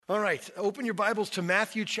All right, open your Bibles to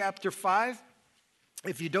Matthew chapter 5.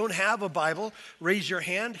 If you don't have a Bible, raise your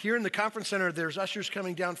hand. Here in the conference center, there's ushers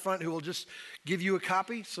coming down front who will just give you a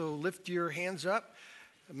copy, so lift your hands up.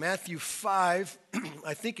 Matthew 5,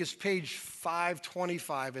 I think is page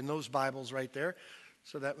 525 in those Bibles right there,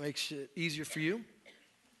 so that makes it easier for you.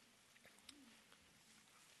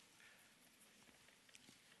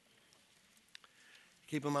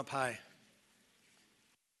 Keep them up high.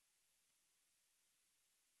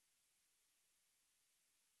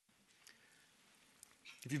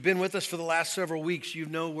 If you've been with us for the last several weeks, you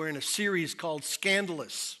know we're in a series called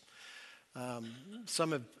Scandalous.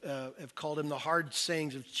 Some have called him the hard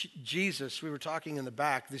sayings of Jesus. We were talking in the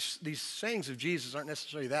back. These sayings of Jesus aren't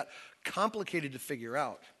necessarily that complicated to figure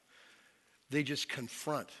out. They just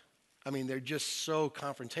confront. I mean, they're just so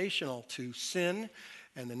confrontational to sin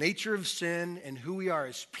and the nature of sin and who we are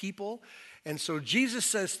as people. And so Jesus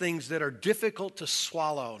says things that are difficult to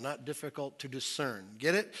swallow, not difficult to discern.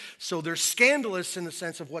 Get it? So they're scandalous in the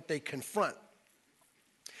sense of what they confront.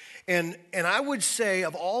 And I would say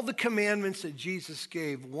of all the commandments that Jesus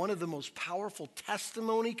gave, one of the most powerful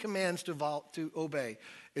testimony commands to obey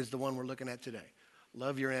is the one we're looking at today.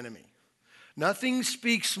 Love your enemy. Nothing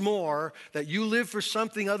speaks more that you live for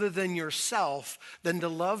something other than yourself than to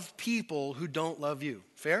love people who don't love you.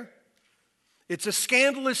 Fair? It's a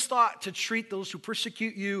scandalous thought to treat those who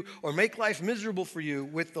persecute you or make life miserable for you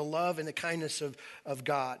with the love and the kindness of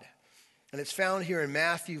God. And it's found here in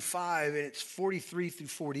Matthew 5, and it's 43 through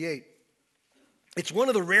 48. It's one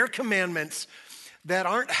of the rare commandments that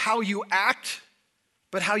aren't how you act,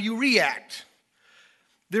 but how you react.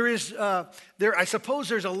 I suppose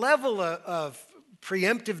there's a level of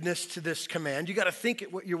preemptiveness to this command. You got to think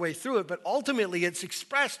your way through it, but ultimately it's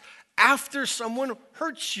expressed after someone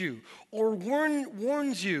hurts you or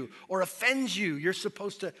warns you or offends you. You're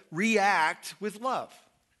supposed to react with love.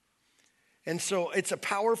 And so it's a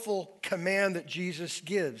powerful command that Jesus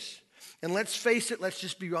gives. And let's face it, let's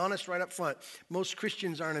just be honest right up front. Most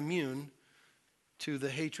Christians aren't immune to the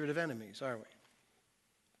hatred of enemies, are we?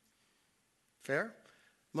 Fair?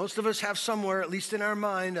 Most of us have somewhere, at least in our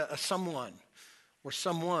mind, a someone or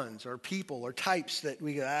someones or people or types that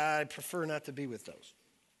we go, I prefer not to be with those.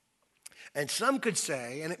 And some could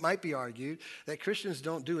say, and it might be argued, that Christians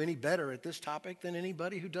don't do any better at this topic than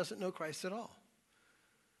anybody who doesn't know Christ at all.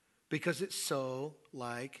 Because it's so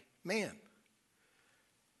like man.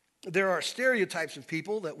 There are stereotypes of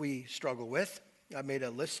people that we struggle with. I made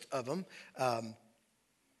a list of them.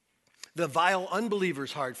 The vile unbeliever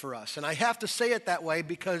is hard for us. And I have to say it that way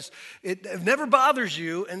because it never bothers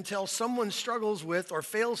you until someone struggles with or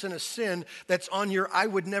fails in a sin that's on your I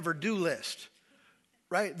would never do list.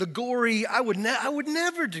 Right? The gory, I would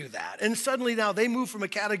never do that. And suddenly now they move from a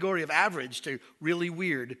category of average to really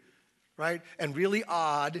weird, right? And really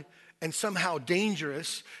odd and somehow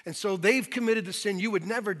dangerous. And so they've committed the sin you would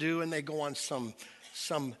never do, and they go on some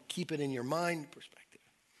keep it in your mind perspective.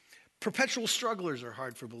 Perpetual strugglers are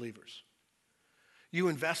hard for believers. You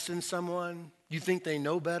invest in someone, you think they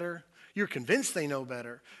know better, you're convinced they know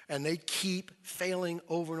better, and they keep failing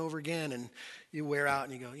over and over again, and you wear out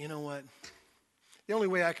and you go, you know what? The only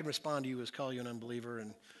way I can respond to you is call you an unbeliever,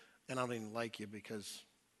 and I don't even like you because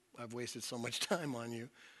I've wasted so much time on you.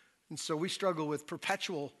 And so we struggle with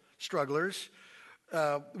perpetual strugglers.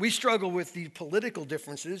 We struggle with the political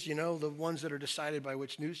differences, the ones that are decided by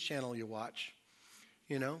which news channel you watch.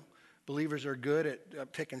 Believers are good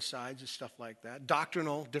at picking sides and stuff like that.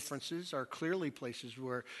 Doctrinal differences are clearly places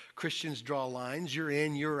where Christians draw lines. You're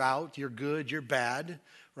in, you're out, you're good, you're bad,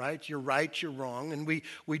 right? You're right, you're wrong. And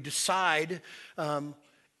we decide,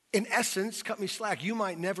 in essence, cut me slack, you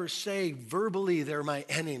might never say verbally they're my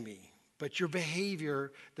enemy, but your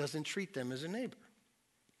behavior doesn't treat them as a neighbor.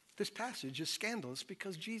 This passage is scandalous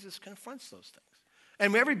because Jesus confronts those things.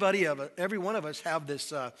 And every one of us have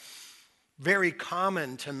this very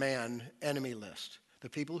common to man enemy list. The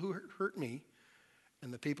people who hurt me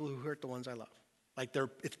and the people who hurt the ones I love. Like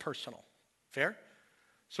it's personal. Fair?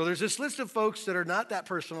 So there's this list of folks that are not that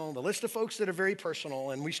personal, the list of folks that are very personal,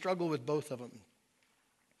 and we struggle with both of them.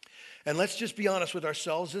 And let's just be honest with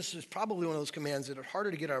ourselves. This is probably one of those commands that are harder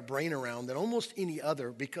to get our brain around than almost any other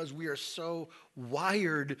because we are so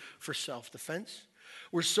wired for self-defense.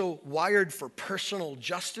 We're so wired for personal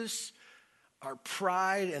justice. Our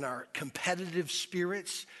pride and our competitive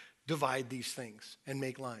spirits divide these things and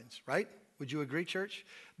make lines, right? Would you agree, church?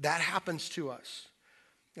 That happens to us.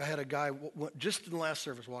 I had a guy just in the last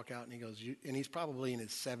service walk out and he goes, and he's probably in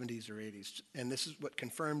his 70s or 80s, and this is what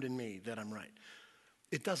confirmed in me that I'm right.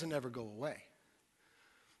 It doesn't ever go away.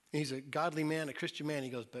 And he's a godly man, a Christian man. He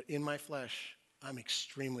goes, but in my flesh, I'm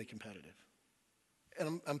extremely competitive.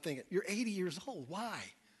 And I'm thinking, you're 80 years old. Why?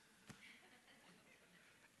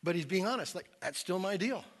 But he's being honest. Like, that's still my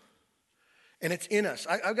deal. And it's in us.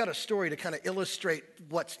 I've got a story to kind of illustrate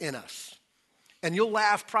what's in us. And you'll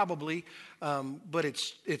laugh probably, but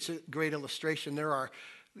it's a great illustration. There are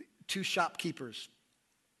two shopkeepers,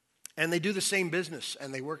 and they do the same business,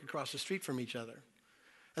 and they work across the street from each other.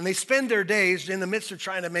 And they spend their days in the midst of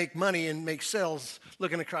trying to make money and make sales,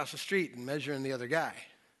 looking across the street and measuring the other guy.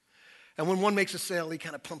 And when one makes a sale, he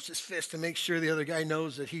kind of pumps his fist to make sure the other guy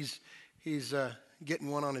knows that he's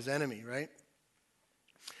getting one on his enemy, right?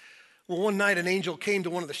 Well, one night an angel came to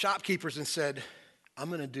one of the shopkeepers and said, I'm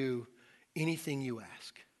going to do anything you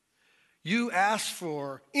ask. You ask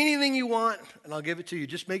for anything you want, and I'll give it to you.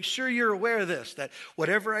 Just make sure you're aware of this, that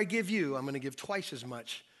whatever I give you, I'm going to give twice as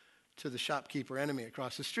much to the shopkeeper enemy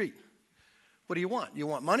across the street. What do you want? You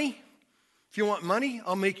want money? If you want money,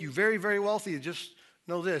 I'll make you very, very wealthy. Just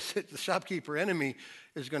know this, the shopkeeper enemy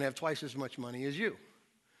is going to have twice as much money as you.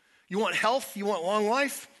 You want health? You want long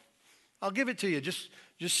life? I'll give it to you. Just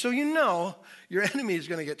so you know, your enemy is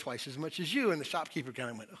going to get twice as much as you. And the shopkeeper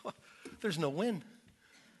kind of went, oh, there's no win.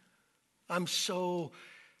 I'm so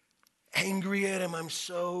angry at him. I'm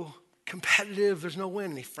so competitive. There's no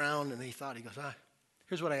win. And he frowned and he thought, he goes,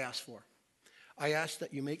 here's what I asked for. I asked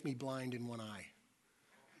that you make me blind in one eye.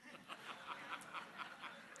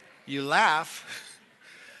 You laugh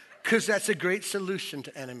because that's a great solution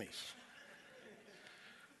to enemies.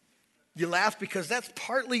 You laugh because that's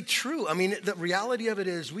partly true. I mean, the reality of it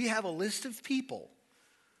is we have a list of people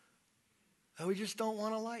that we just don't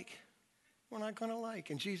want to like. We're not going to like.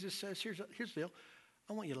 And Jesus says, here's the deal.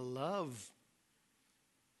 I want you to love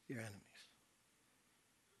your enemies.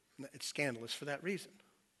 And it's scandalous for that reason,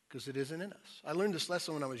 because it isn't in us. I learned this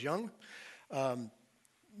lesson when I was young,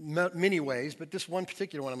 many ways, but this one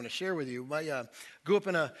particular one I'm going to share with you. I grew up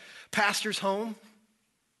in a pastor's home.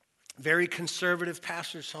 Very conservative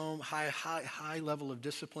pastor's home, high level of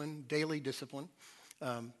discipline, daily discipline.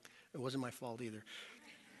 It wasn't my fault either.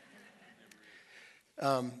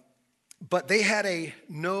 But they had a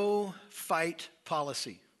no-fight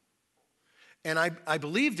policy. And I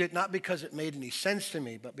believed it not because it made any sense to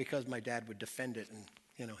me, but because my dad would defend it and,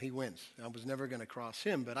 he wins. I was never going to cross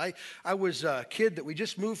him. But I was a kid that we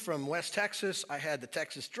just moved from West Texas. I had the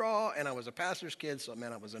Texas draw, and I was a pastor's kid, so it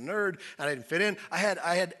meant I was a nerd, and I didn't fit in. I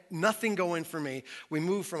had nothing going for me. We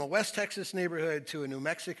moved from a West Texas neighborhood to a New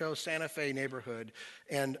Mexico, Santa Fe neighborhood,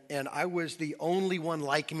 and I was the only one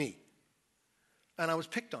like me. And I was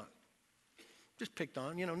picked on. Just picked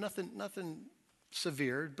on, nothing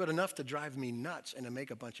severe, but enough to drive me nuts and to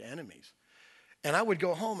make a bunch of enemies. And I would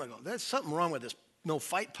go home and go, there's something wrong with this no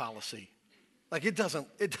fight policy. Like it doesn't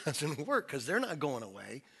work because they're not going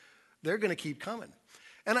away. They're going to keep coming.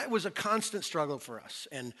 And it was a constant struggle for us.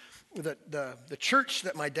 And the church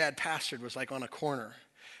that my dad pastored was like on a corner.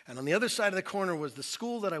 And on the other side of the corner was the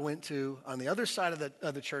school that I went to. On the other side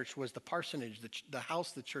of the church was the parsonage, the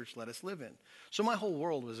house the church let us live in. So my whole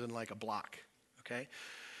world was in like a block, okay?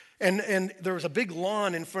 And there was a big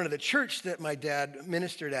lawn in front of the church that my dad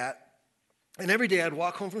ministered at. And every day I'd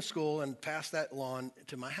walk home from school and pass that lawn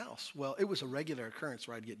to my house. Well, it was a regular occurrence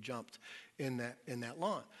where I'd get jumped in that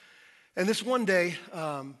lawn. And this one day,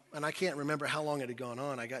 and I can't remember how long it had gone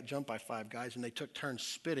on, I got jumped by 5 guys, and they took turns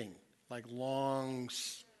spitting, like long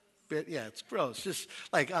spit. Yeah, it's gross. Just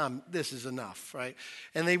like, this is enough, right?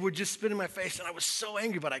 And they would just spit in my face, and I was so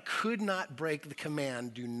angry, but I could not break the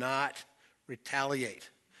command, do not retaliate.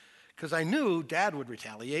 Because I knew Dad would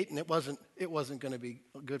retaliate, and it wasn't going to be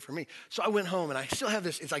good for me. So I went home, and I still have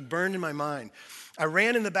this. It's like burned in my mind. I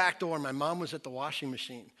ran in the back door, and my mom was at the washing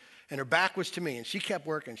machine, and her back was to me, and she kept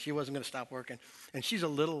working. She wasn't going to stop working. And she's a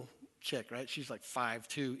little chick, right? She's like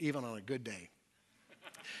 5'2", even on a good day.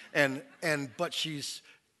 But she's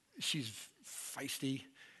feisty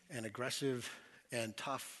and aggressive and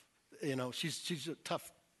tough. She's a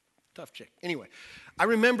tough chick. Anyway, I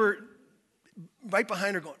remember right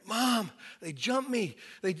behind her going, Mom, they jumped me.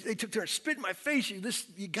 They took turns, spit in my face.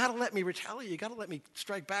 You got to let me retaliate. You got to let me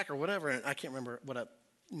strike back or whatever. And I can't remember what a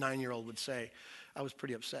 9-year-old would say. I was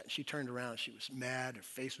pretty upset. She turned around. She was mad. Her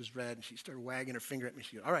face was red. And she started wagging her finger at me.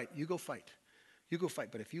 She goes, all right, you go fight. You go fight.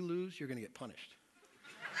 But if you lose, you're going to get punished.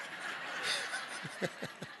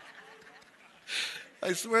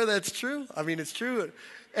 I swear that's true. I mean, it's true.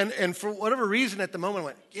 And for whatever reason at the moment, I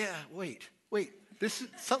went, yeah, wait.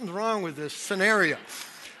 Something's wrong with this scenario.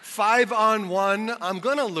 5-on-1, I'm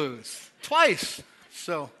going to lose twice.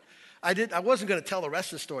 So I wasn't going to tell the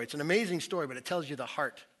rest of the story. It's an amazing story, but it tells you the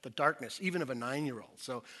heart, the darkness, even of a 9-year-old.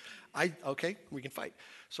 So okay, we can fight.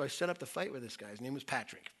 So I set up the fight with this guy. His name was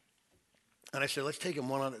Patrick. And I said, let's take him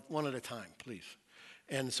one at a time, please.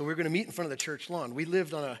 And so we were going to meet in front of the church lawn. We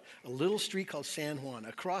lived on a little street called San Juan.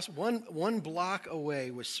 Across one block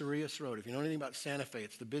away was Cerrillos Road. If you know anything about Santa Fe,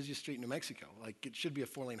 it's the busiest street in New Mexico. Like, it should be a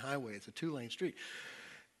 4-lane highway. It's a 2-lane street.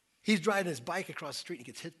 He's riding his bike across the street and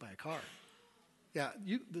he gets hit by a car. Yeah,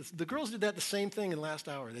 the girls did that the same thing in the last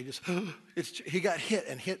hour. They just, he got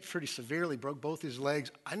hit pretty severely, broke both his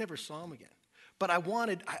legs. I never saw him again. But I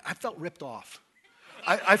felt ripped off.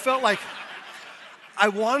 I felt like I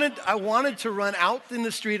wanted to run out in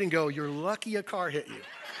the street and go, "You're lucky a car hit you."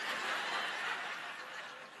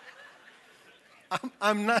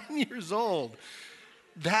 I'm 9 years old.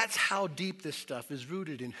 That's how deep this stuff is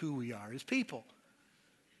rooted in who we are as people.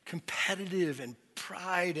 Competitive and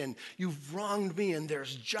pride, and you've wronged me, and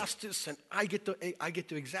there's justice, and I get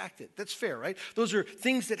to exact it. That's fair, right? Those are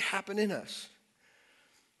things that happen in us.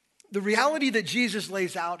 The reality that Jesus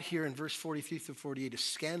lays out here in verse 43 through 48 is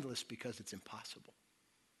scandalous because it's impossible.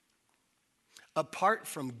 Apart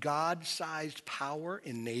from God-sized power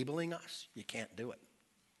enabling us, you can't do it,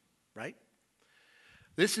 right?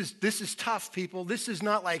 This is tough, people. This is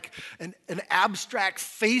not like an abstract,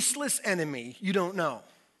 faceless enemy you don't know.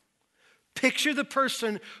 Picture the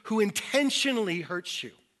person who intentionally hurts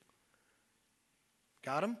you.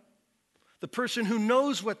 Got him? The person who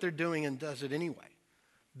knows what they're doing and does it anyway.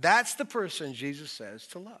 That's the person Jesus says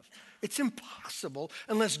to love. It's impossible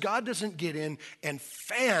unless God doesn't get in and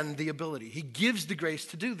fan the ability. He gives the grace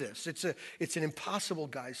to do this. It's an impossible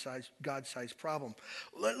God-sized problem.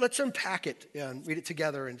 Let's unpack it and read it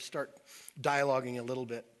together and start dialoguing a little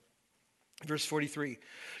bit. Verse 43,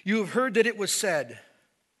 "You have heard that it was said,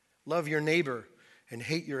 'Love your neighbor and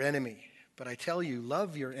hate your enemy.' But I tell you,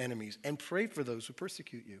 love your enemies and pray for those who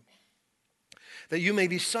persecute you, that you may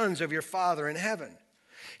be sons of your Father in heaven.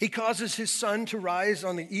 He causes his sun to rise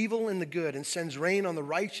on the evil and the good and sends rain on the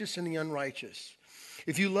righteous and the unrighteous.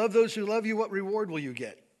 If you love those who love you, what reward will you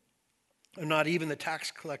get? Are not even the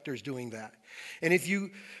tax collectors doing that? And if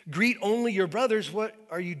you greet only your brothers, what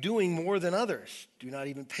are you doing more than others? Do not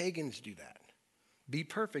even pagans do that? Be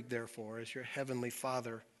perfect, therefore, as your heavenly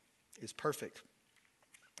Father is perfect.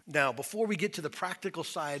 Now, before we get to the practical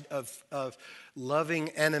side of loving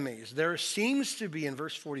enemies, there seems to be in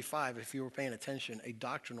verse 45, if you were paying attention, a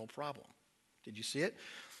doctrinal problem. Did you see it?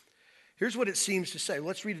 Here's what it seems to say.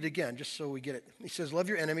 Let's read it again, just so we get it. He says, love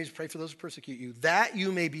your enemies, pray for those who persecute you, that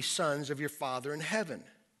you may be sons of your Father in heaven.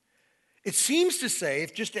 It seems to say,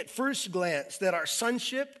 if just at first glance, that our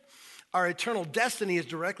sonship, our eternal destiny is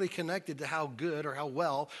directly connected to how good or how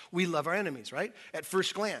well we love our enemies, right? At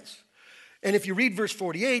first glance. And if you read verse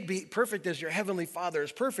 48, be perfect as your heavenly Father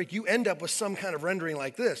is perfect, you end up with some kind of rendering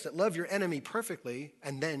like this, that love your enemy perfectly,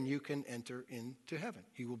 and then you can enter into heaven.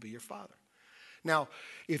 He will be your Father. Now,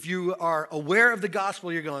 if you are aware of the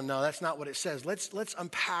gospel, you're going, no, that's not what it says. Let's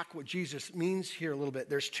unpack what Jesus means here a little bit.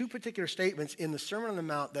 There's two particular statements in the Sermon on the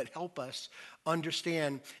Mount that help us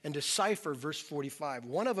understand and decipher verse 45.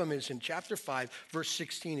 One of them is in chapter 5, verse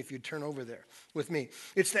 16, if you turn over there with me.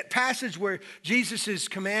 It's that passage where Jesus is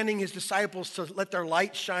commanding his disciples to let their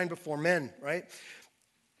light shine before men, right?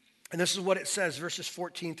 And this is what it says, verses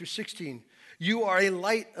 14 through 16. You are a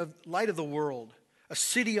light of the world. A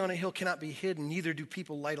city on a hill cannot be hidden, neither do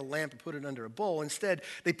people light a lamp and put it under a bowl. Instead,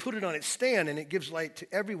 they put it on its stand, and it gives light to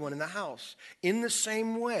everyone in the house. In the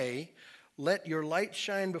same way, let your light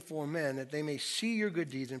shine before men, that they may see your good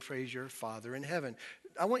deeds and praise your Father in heaven.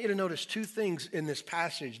 I want you to notice two things in this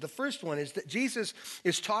passage. The first one is that Jesus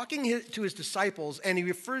is talking to his disciples, and he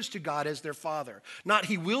refers to God as their Father. Not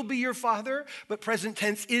he will be your Father, but present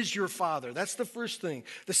tense is your Father. That's the first thing.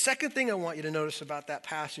 The second thing I want you to notice about that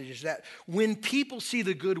passage is that when people see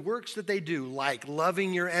the good works that they do, like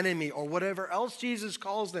loving your enemy or whatever else Jesus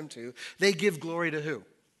calls them to, they give glory to who?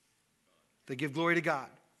 They give glory to God.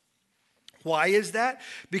 Why is that?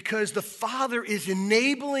 Because the Father is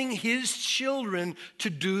enabling his children to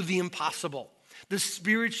do the impossible, the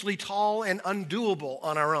spiritually tall and undoable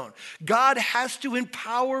on our own. God has to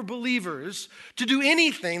empower believers to do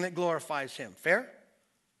anything that glorifies him. Fair?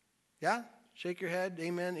 Yeah? Shake your head.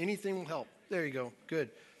 Amen. Anything will help. There you go. Good.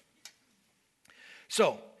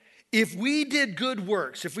 So, if we did good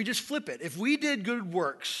works, if we just flip it, if we did good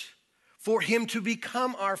works for him to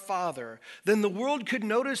become our Father, then the world could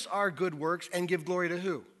notice our good works and give glory to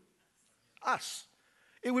who? Us.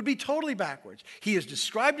 It would be totally backwards. He is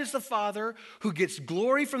described as the Father who gets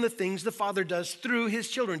glory from the things the Father does through his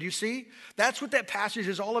children. Do you see? That's what that passage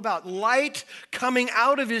is all about. Light coming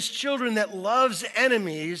out of his children that loves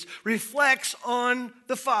enemies reflects on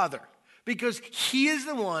the Father, because he is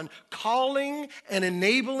the one calling and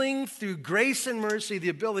enabling through grace and mercy the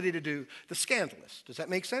ability to do the scandalous. Does that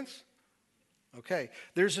make sense? Okay,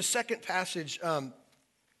 there's a second passage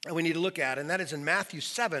that we need to look at, and that is in Matthew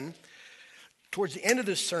 7, towards the end of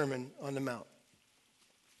this Sermon on the Mount.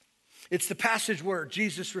 It's the passage where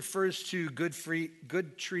Jesus refers to good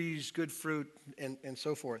trees, good fruit, and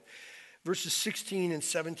so forth. Verses 16 and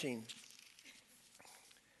 17.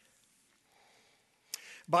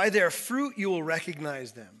 By their fruit you will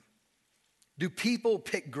recognize them. Do people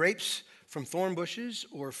pick grapes from thorn bushes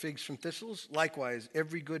or figs from thistles? Likewise,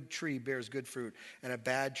 every good tree bears good fruit, and a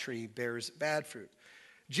bad tree bears bad fruit.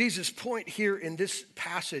 Jesus' point here in this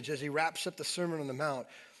passage, as he wraps up the Sermon on the Mount,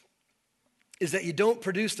 is that you don't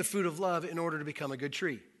produce the fruit of love in order to become a good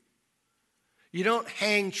tree. You don't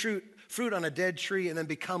hang fruit on a dead tree and then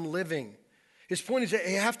become living. His point is that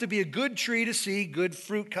you have to be a good tree to see good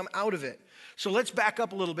fruit come out of it. So let's back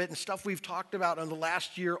up a little bit and stuff we've talked about in the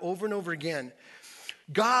last year over and over again.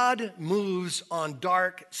 God moves on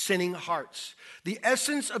dark, sinning hearts. The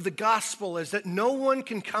essence of the gospel is that no one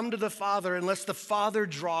can come to the Father unless the Father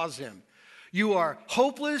draws him. You are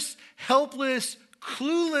hopeless, helpless,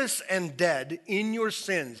 clueless, and dead in your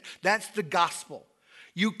sins. That's the gospel.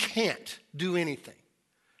 You can't do anything.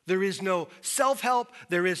 There is no self-help.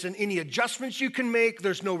 There isn't any adjustments you can make.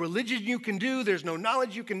 There's no religion you can do. There's no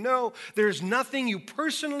knowledge you can know. There's nothing you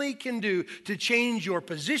personally can do to change your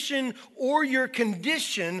position or your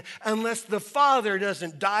condition unless the Father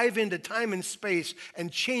doesn't dive into time and space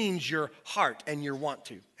and change your heart and your want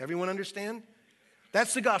to. Everyone understand?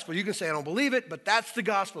 That's the gospel. You can say, I don't believe it, but that's the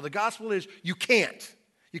gospel. The gospel is you can't.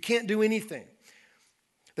 You can't do anything.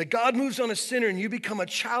 That God moves on a sinner and you become a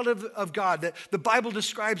child of God that the Bible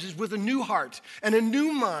describes as with a new heart and a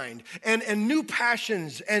new mind and new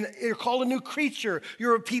passions, and you're called a new creature.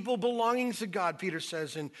 You're a people belonging to God, Peter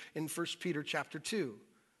says in 1 Peter chapter 2.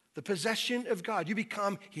 The possession of God. You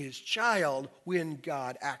become his child when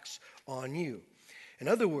God acts on you. In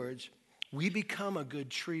other words, we become a good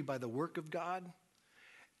tree by the work of God,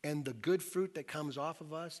 and the good fruit that comes off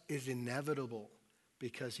of us is inevitable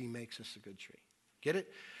because he makes us a good tree. Get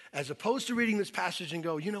it? As opposed to reading this passage and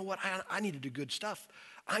go, you know what, I need to do good stuff.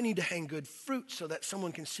 I need to hang good fruit so that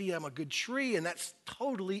someone can see I'm a good tree, and that's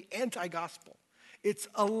totally anti-gospel. It's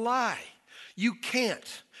a lie. You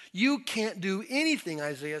can't do anything,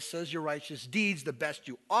 Isaiah says. Your righteous deeds, the best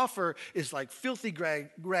you offer, is like filthy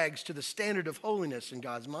rags to the standard of holiness in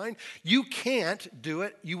God's mind. You can't do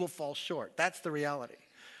it. You will fall short. That's the reality.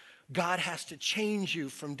 God has to change you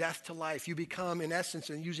from death to life. You become, in essence,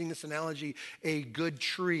 and using this analogy, a good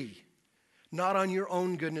tree. Not on your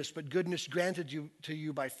own goodness, but goodness granted to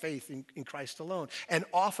you by faith in Christ alone. And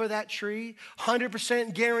off of that tree,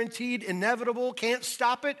 100% guaranteed, inevitable, can't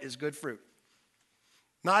stop it, is good fruit.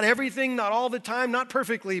 Not everything, not all the time, not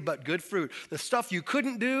perfectly, but good fruit. The stuff you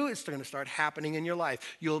couldn't do, it's going to start happening in your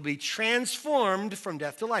life. You'll be transformed from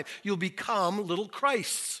death to life. You'll become little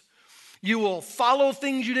Christs. You will follow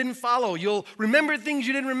things you didn't follow. You'll remember things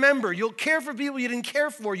you didn't remember. You'll care for people you didn't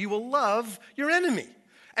care for. You will love your enemy.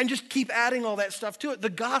 And just keep adding all that stuff to it.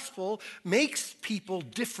 The gospel makes people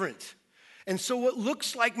different. And so what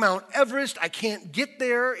looks like Mount Everest, I can't get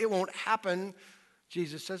there, it won't happen.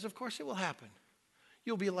 Jesus says, of course it will happen.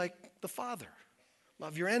 You'll be like the Father.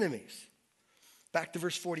 Love your enemies. Back to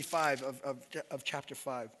verse 45 of chapter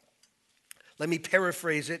 5. Let me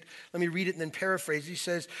paraphrase it. Let me read it and then paraphrase. He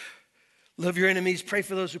says, love your enemies, pray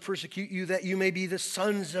for those who persecute you, that you may be the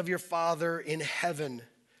sons of your Father in heaven.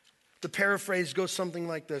 The paraphrase goes something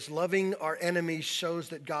like this. Loving our enemies shows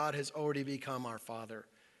that God has already become our Father.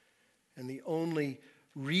 And the only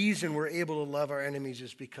reason we're able to love our enemies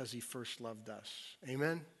is because he first loved us.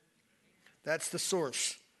 Amen? That's the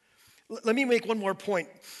source. Let me make one more point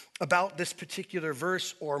about this particular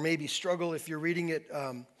verse, or maybe struggle if you're reading it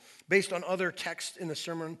based on other texts in the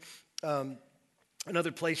sermon and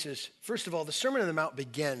other places. First of all, the Sermon on the Mount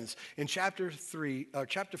begins in chapter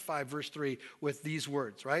 5, verse 3, with these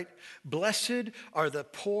words, right? Blessed are the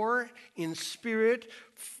poor in spirit,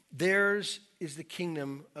 theirs is the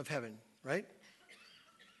kingdom of heaven, right?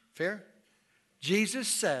 Fair? Jesus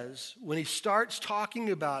says, when he starts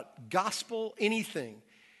talking about gospel anything,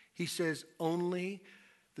 he says, only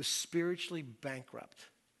the spiritually bankrupt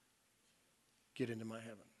get into my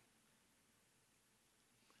heaven.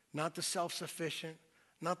 Not the self-sufficient,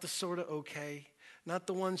 not the sort of okay, not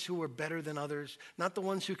the ones who are better than others, not the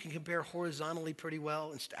ones who can compare horizontally pretty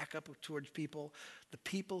well and stack up towards people. The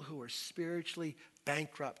people who are spiritually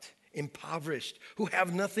bankrupt, impoverished, who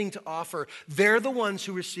have nothing to offer. They're the ones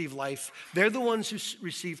who receive life. They're the ones who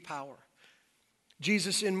receive power.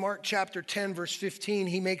 Jesus in Mark chapter 10, verse 15,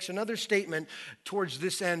 he makes another statement towards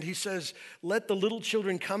this end. He says, let the little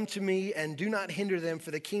children come to me and do not hinder them,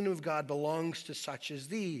 for the kingdom of God belongs to such as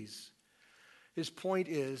these. His point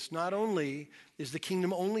is, not only is the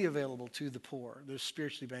kingdom only available to the poor, the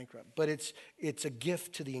spiritually bankrupt, but it's a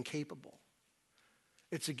gift to the incapable.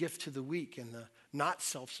 It's a gift to the weak and the not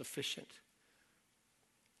self-sufficient.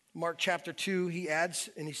 Mark chapter 2, he adds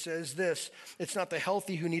and he says this, it's not the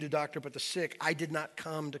healthy who need a doctor, but the sick. I did not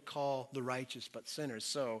come to call the righteous, but sinners.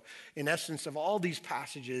 So, in essence of all these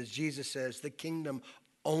passages, Jesus says the kingdom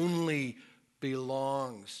only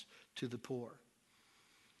belongs to the poor.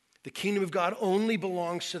 The kingdom of God only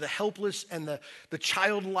belongs to the helpless and the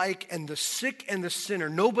childlike and the sick and the sinner.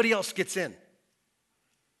 Nobody else gets in.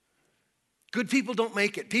 Good people don't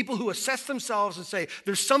make it. People who assess themselves and say,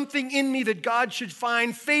 there's something in me that God should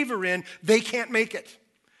find favor in, they can't make it.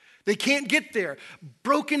 They can't get there.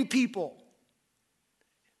 Broken people,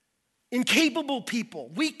 incapable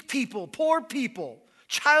people, weak people, poor people,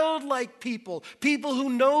 childlike people, people who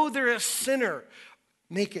know they're a sinner,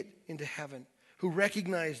 make it into heaven, who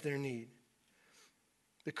recognize their need.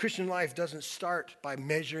 The Christian life doesn't start by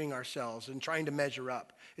measuring ourselves and trying to measure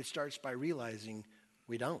up. It starts by realizing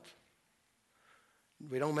we don't.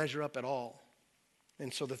 We don't measure up at all.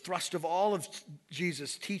 And so the thrust of all of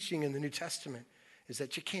Jesus' teaching in the New Testament is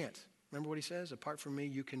that you can't. Remember what he says? Apart from me,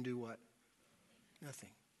 you can do what? Nothing.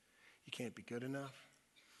 You can't be good enough.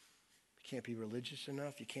 You can't be religious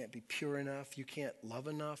enough. You can't be pure enough. You can't love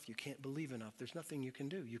enough. You can't believe enough. There's nothing you can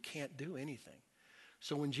do. You can't do anything.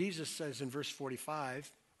 So when Jesus says in verse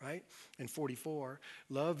 45, right, and 44,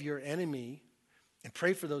 love your enemy and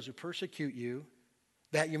pray for those who persecute you,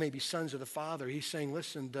 that you may be sons of the Father. He's saying,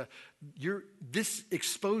 listen, this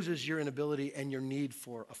exposes your inability and your need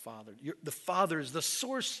for a father. The Father is the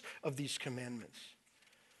source of these commandments.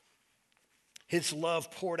 His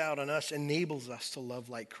love poured out on us enables us to love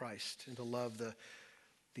like Christ and to love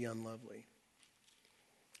the unlovely.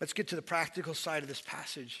 Let's get to the practical side of this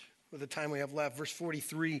passage with the time we have left. Verse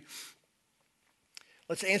 43.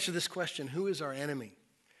 Let's answer this question. Who is our enemy?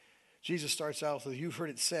 Jesus starts out with, you've heard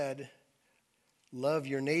it said, love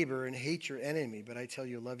your neighbor and hate your enemy. But I tell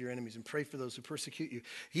you, love your enemies and pray for those who persecute you.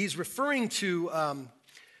 He's referring to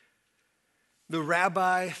the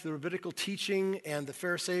rabbinical teaching and the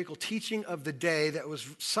Pharisaical teaching of the day that was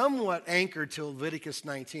somewhat anchored to Leviticus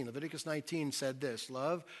 19. Leviticus 19 said this,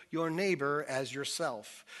 love your neighbor as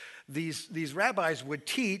yourself. These rabbis would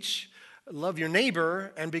teach, love your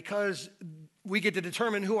neighbor, and because we get to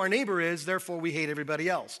determine who our neighbor is, therefore we hate everybody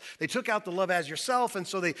else. They took out the love as yourself, and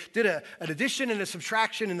so they did an addition and a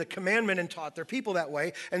subtraction in the commandment and taught their people that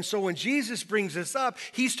way. And so when Jesus brings this up,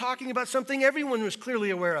 he's talking about something everyone was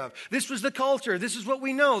clearly aware of. This was the culture. This is what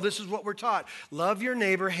we know. This is what we're taught. Love your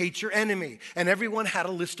neighbor, hate your enemy. And everyone had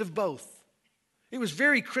a list of both. It was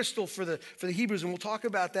very crystal for the Hebrews, and we'll talk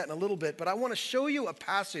about that in a little bit. But I want to show you a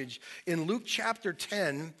passage in Luke chapter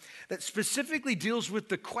 10 that specifically deals with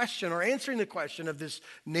the question, or answering the question of this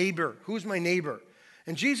neighbor. Who's my neighbor?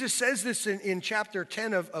 And Jesus says this in chapter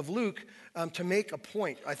 10 of Luke to make a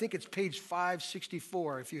point. I think it's page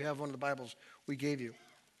 564 if you have one of the Bibles we gave you.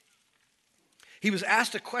 He was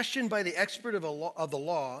asked a question by the expert of the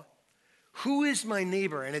law, who is my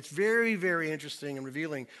neighbor? And it's very, very interesting and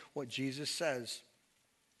revealing what Jesus says.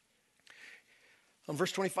 On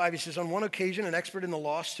verse 25, he says, on one occasion, an expert in the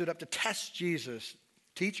law stood up to test Jesus.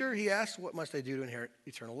 Teacher, he asked, what must I do to inherit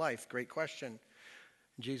eternal life? Great question.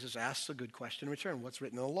 Jesus asks a good question in return. What's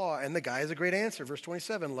written in the law? And the guy has a great answer. Verse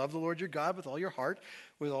 27, love the Lord your God with all your heart,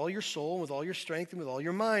 with all your soul, with all your strength, and with all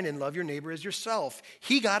your mind, and love your neighbor as yourself.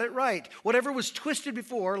 He got it right. Whatever was twisted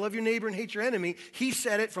before, love your neighbor and hate your enemy, he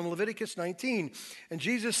said it from Leviticus 19. And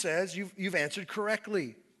Jesus says, you've answered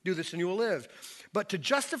correctly. Do this and you will live. But to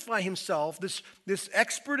justify himself, this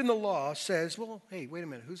expert in the law says, well, hey, wait a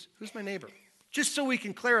minute, who's my neighbor? Just so we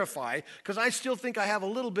can clarify, because I still think I have a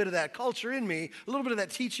little bit of that culture in me, a little bit of that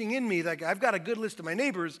teaching in me. That I've got a good list of my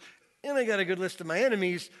neighbors, and I got a good list of my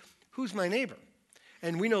enemies. Who's my neighbor?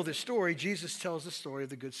 And we know this story. Jesus tells the story of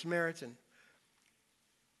the Good Samaritan.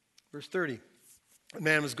 Verse 30. A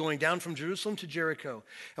man was going down from Jerusalem to Jericho,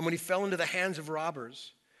 and when he fell into the hands of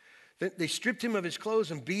robbers, they stripped him of his clothes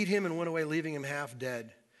and beat him and went away, leaving him half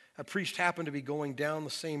dead. A priest happened to be going down the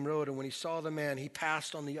same road, and when he saw the man, he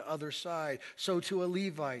passed on the other side. So too a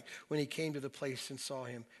Levite, when he came to the place and saw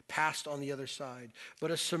him, passed on the other side.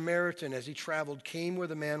 But a Samaritan, as he traveled, came where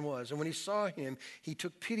the man was, and when he saw him, he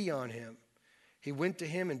took pity on him. He went to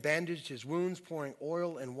him and bandaged his wounds, pouring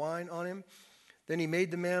oil and wine on him. Then he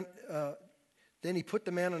put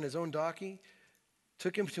the man on his own donkey,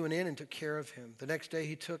 took him to an inn and took care of him. The next day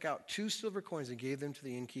he took out 2 silver coins and gave them to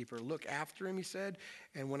the innkeeper. Look after him, he said,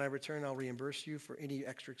 and when I return, I'll reimburse you for any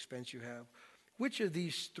extra expense you have. Which of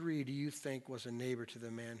these 3 do you think was a neighbor to the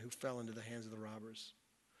man who fell into the hands of the robbers?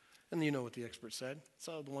 And you know what the expert said. It's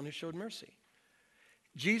the one who showed mercy.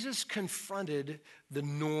 Jesus confronted the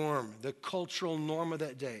norm, the cultural norm of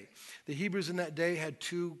that day. The Hebrews in that day had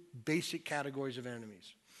two basic categories of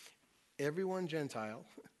enemies. Everyone Gentile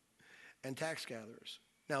and tax gatherers.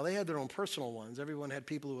 Now, they had their own personal ones. Everyone had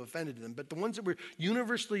people who offended them. But the ones that were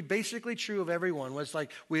universally, basically true of everyone was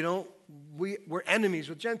like, we're enemies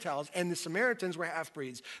with Gentiles. And the Samaritans were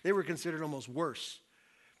half-breeds. They were considered almost worse.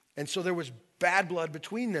 And so there was bad blood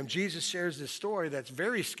between them. Jesus shares this story that's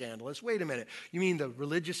very scandalous. Wait a minute. You mean the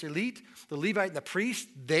religious elite, the Levite and the priest,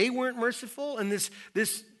 they weren't merciful? And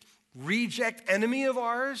this reject enemy of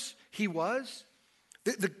ours, he was?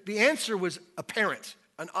 The answer was apparent,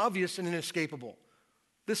 and obvious and inescapable.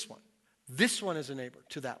 This one is a neighbor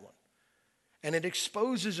to that one. And it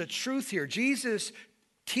exposes a truth here. Jesus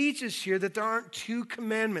teaches here that there aren't two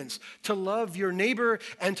commandments, to love your neighbor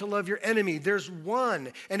and to love your enemy. There's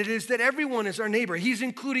one, and it is that everyone is our neighbor. He's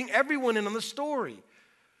including everyone in on the story.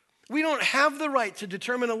 We don't have the right to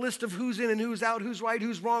determine a list of who's in and who's out, who's right,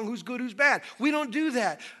 who's wrong, who's good, who's bad. We don't do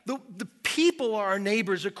that. The people are our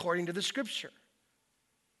neighbors according to the scripture.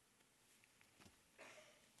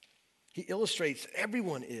 He illustrates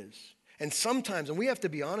everyone is. And sometimes, and we have to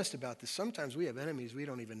be honest about this, sometimes we have enemies we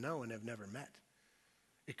don't even know and have never met.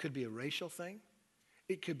 It could be a racial thing.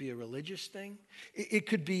 It could be a religious thing. It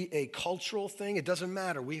could be a cultural thing. It doesn't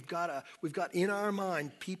matter. We've got in our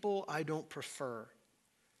mind people I don't prefer,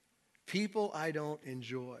 people I don't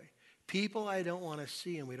enjoy, people I don't want to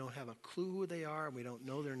see, and we don't have a clue who they are, and we don't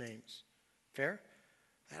know their names. Fair?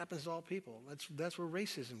 That happens to all people. That's where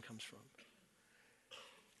racism comes from.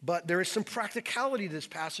 But there is some practicality to this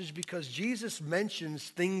passage because Jesus mentions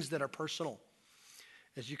things that are personal.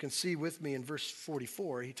 As you can see with me in verse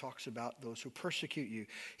 44, he talks about those who persecute you.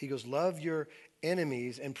 He goes, love your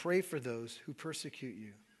enemies and pray for those who persecute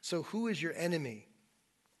you. So who is your enemy?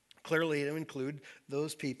 Clearly, it would include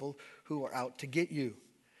those people who are out to get you.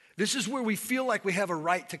 This is where we feel like we have a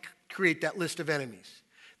right to create that list of enemies.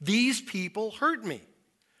 These people hurt me.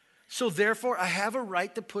 So therefore, I have a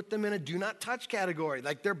right to put them in a do not touch category,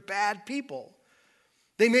 like they're bad people.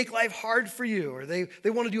 They make life hard for you, or they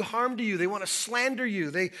want to do harm to you. They want to slander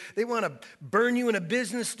you. They want to burn you in a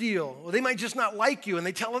business deal. Or they might just not like you, and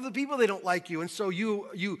they tell other people they don't like you, and so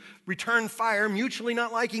you return fire, mutually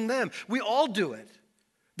not liking them. We all do it.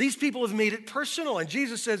 These people have made it personal, and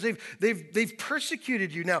Jesus says they've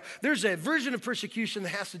persecuted you. Now, there's a version of persecution that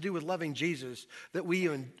has to do with loving Jesus that we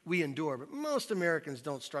endure, but most Americans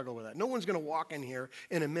don't struggle with that. No one's going to walk in here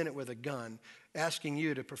in a minute with a gun asking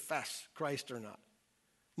you to profess Christ or not.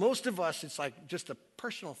 Most of us, it's like just a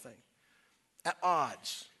personal thing. At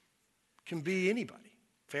odds. Can be anybody.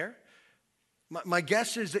 Fair? My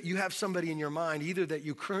guess is that you have somebody in your mind, either that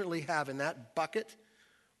you currently have in that bucket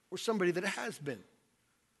or somebody that has been.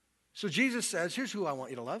 So Jesus says, here's who I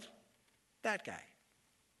want you to love. That guy.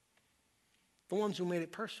 The ones who made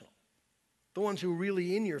it personal. The ones who are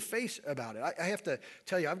really in your face about it. I have to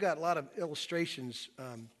tell you, I've got a lot of illustrations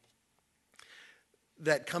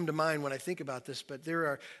that come to mind when I think about this, but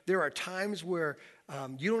there are times where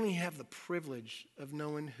you don't even have the privilege of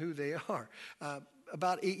knowing who they are.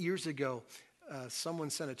 About 8 years ago, someone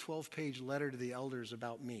sent a 12-page letter to the elders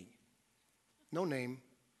about me. No name.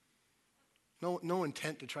 No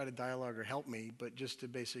intent to try to dialogue or help me, but just to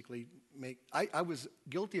basically I was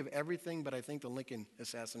guilty of everything, but I think the Lincoln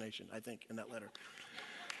assassination, in that letter.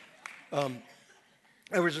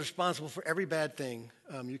 I was responsible for every bad thing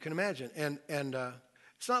you can imagine. And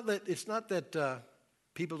it's not that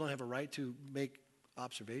people don't have a right to make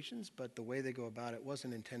observations, but the way they go about it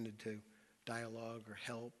wasn't intended to dialogue or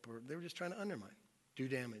help, or they were just trying to undermine, do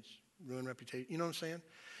damage, ruin reputation. You know what I'm saying?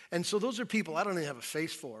 And so those are people I don't even have a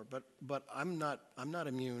face for, but I'm not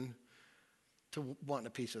immune to wanting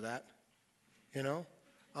a piece of that. You know?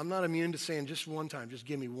 I'm not immune to saying just one time, just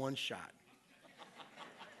give me one shot.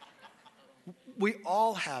 We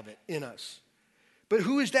all have it in us. But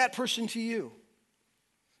who is that person to you?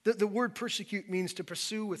 The word persecute means to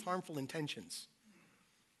pursue with harmful intentions.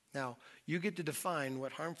 Now, you get to define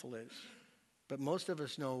what harmful is, but most of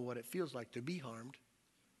us know what it feels like to be harmed.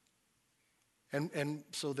 And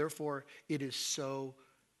so therefore, it is so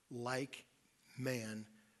like man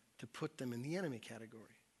to put them in the enemy category.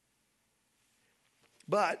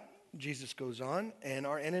 But Jesus goes on, and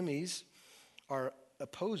our enemies, our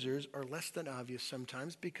opposers, are less than obvious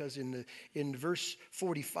sometimes, because in verse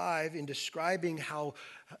 45, in describing how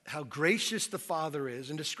gracious the Father is,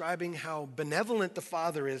 and describing how benevolent the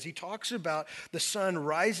Father is, he talks about the sun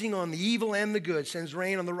rising on the evil and the good, sends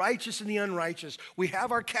rain on the righteous and the unrighteous. We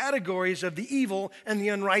have our categories of the evil and the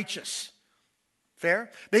unrighteous.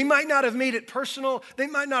 Fair? They might not have made it personal. They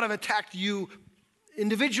might not have attacked you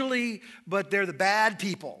individually, but they're the bad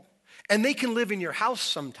people. And they can live in your house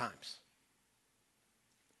sometimes.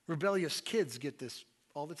 Rebellious kids get this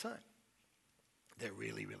all the time. They're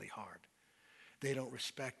really, really hard. They don't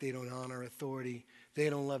respect, they don't honor authority.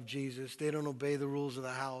 They don't love Jesus. They don't obey the rules of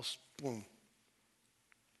the house. Boom.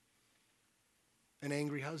 An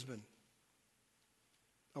angry husband.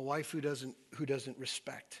 A wife who doesn't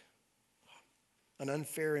respect. An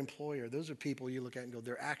unfair employer. Those are people you look at and go,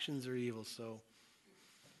 their actions are evil, so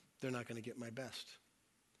they're not going to get my best.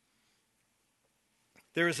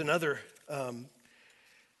 There is another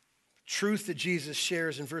truth that Jesus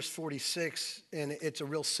shares in verse 46, and it's a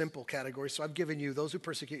real simple category. So I've given you those who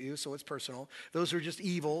persecute you, so it's personal. Those who are just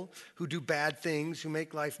evil, who do bad things, who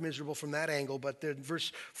make life miserable from that angle. But then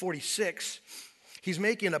verse 46, he's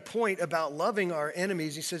making a point about loving our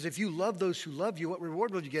enemies. He says, if you love those who love you, what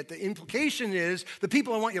reward will you get? The implication is the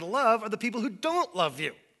people I want you to love are the people who don't love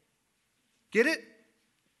you. Get it?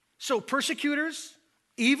 So persecutors,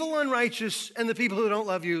 evil, unrighteous, and the people who don't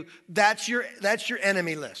love you, that's your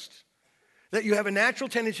enemy list. That you have a natural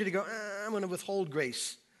tendency to go, I'm going to withhold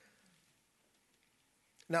grace.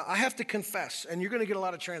 Now, I have to confess, and you're going to get a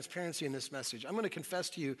lot of transparency in this message. I'm going to confess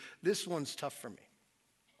to you, this one's tough for me.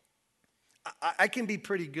 I can be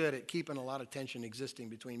pretty good at keeping a lot of tension existing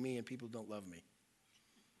between me and people who don't love me.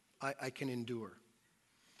 I can endure.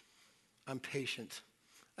 I'm patient.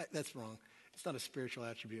 That's wrong. It's not a spiritual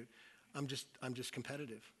attribute. I'm just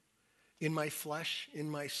competitive. In my flesh, in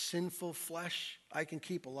my sinful flesh, I can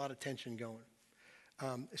keep a lot of tension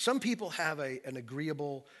going. Some people have an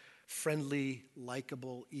agreeable, friendly,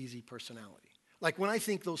 likable, easy personality. Like when I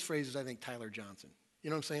think those phrases, I think Tyler Johnson.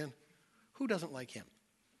 You know what I'm saying? Who doesn't like him?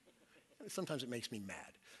 Sometimes it makes me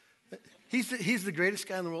mad. He's the greatest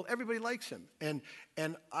guy in the world. Everybody likes him.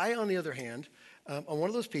 And I, on the other hand, am one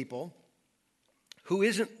of those people who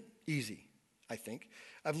isn't easy, I think.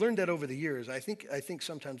 I've learned that over the years. I think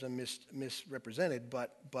sometimes I'm misrepresented,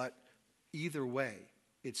 but either way,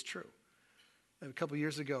 it's true. A couple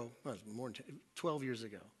years ago, well, it was more than 12 years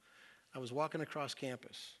ago, I was walking across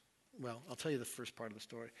campus. Well, I'll tell you the first part of the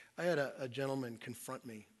story. I had a gentleman confront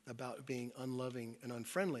me about being unloving and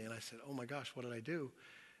unfriendly, and I said, oh my gosh, what did I do?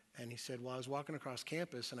 And he said, well, I was walking across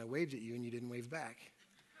campus, and I waved at you, and you didn't wave back.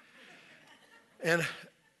 And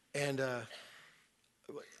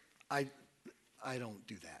I don't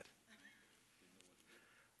do that.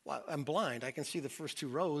 Well, I'm blind. I can see the first two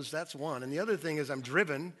rows. That's one. And the other thing is I'm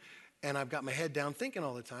driven, and I've got my head down thinking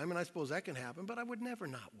all the time, and I suppose that can happen, but I would never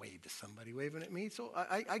not wave to somebody waving at me. So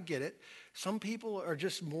I get it. Some people are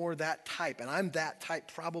just more that type, and I'm that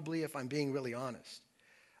type probably if I'm being really honest.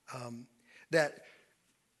 That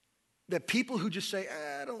people who just say,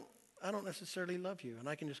 I don't necessarily love you, and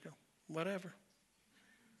I can just go, whatever.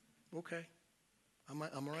 Okay. I'm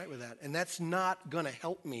all right with that. And that's not going to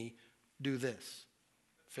help me do this.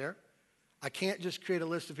 Fair? I can't just create a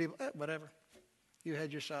list of people, whatever. You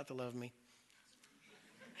had your shot to love me.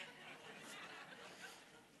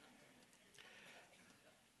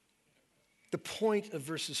 The point of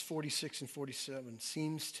verses 46 and 47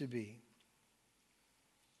 seems to be,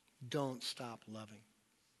 don't stop loving.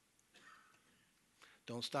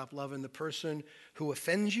 Don't stop loving the person who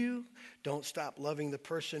offends you. Don't stop loving the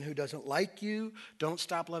person who doesn't like you. Don't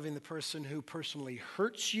stop loving the person who personally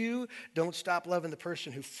hurts you. Don't stop loving the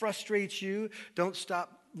person who frustrates you. Don't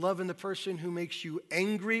stop loving the person who makes you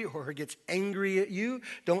angry or gets angry at you.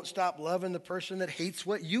 Don't stop loving the person that hates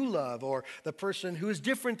what you love, or the person who is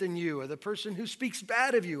different than you, or the person who speaks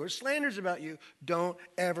bad of you or slanders about you. Don't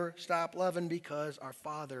ever stop loving, because our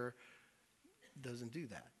Father doesn't do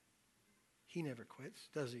that. He never quits,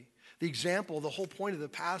 does he? The example, the whole point of the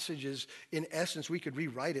passage is, in essence, we could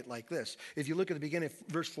rewrite it like this. If you look at the beginning of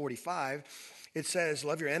verse 45, it says,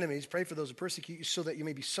 love your enemies, pray for those who persecute you, so that you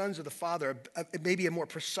may be sons of the Father. Maybe a more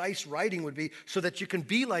precise writing would be, so that you can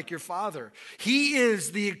be like your Father. He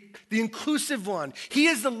is the inclusive one. He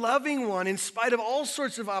is the loving one in spite of all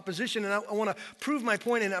sorts of opposition. And I want to prove my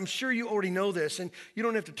point, and I'm sure you already know this, and you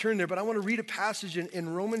don't have to turn there, but I want to read a passage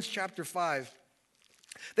in Romans chapter 5.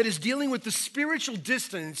 That is dealing with the spiritual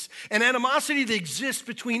distance and animosity that exists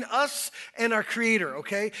between us and our Creator,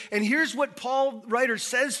 okay? And here's what Paul, writer,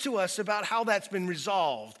 says to us about how that's been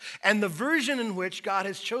resolved and the version in which God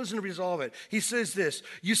has chosen to resolve it. He says this,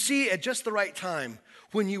 you see, at just the right time,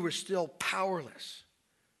 when you were still powerless,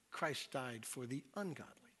 Christ died for the ungodly.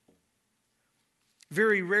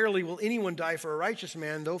 Very rarely will anyone die for a righteous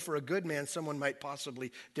man, though for a good man someone might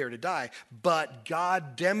possibly dare to die. But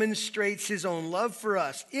God demonstrates his own love for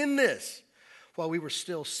us in this. While we were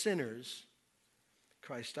still sinners,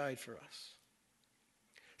 Christ died for us.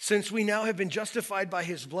 Since we now have been justified by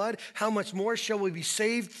his blood, how much more shall we be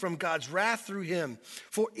saved from God's wrath through him?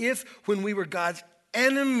 For if, when we were God's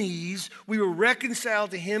enemies, we were reconciled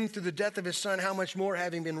to him through the death of his son, how much more,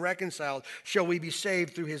 having been reconciled, shall we be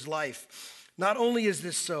saved through his life? Not only is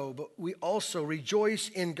this so, but we also rejoice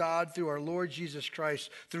in God through our Lord Jesus Christ,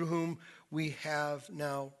 through whom we have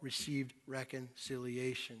now received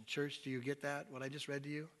reconciliation. Church, do you get that, what I just read to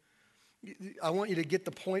you? I want you to get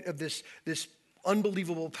the point of this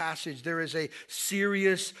unbelievable passage. There is a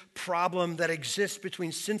serious problem that exists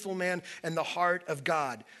between sinful man and the heart of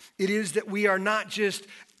God. It is that we are not just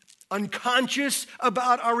unconscious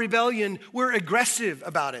about our rebellion, we're aggressive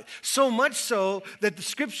about it. So much so that the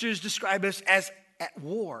scriptures describe us as at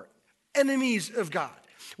war, enemies of God.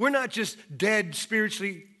 We're not just dead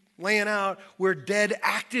spiritually laying out, we're dead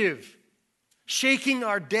active, shaking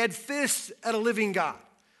our dead fists at a living God.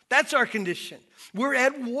 That's our condition. We're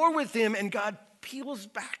at war with him, and God peels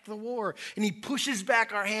back the war, and he pushes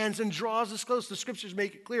back our hands and draws us close. The scriptures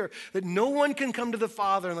make it clear that no one can come to the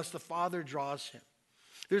Father unless the Father draws him.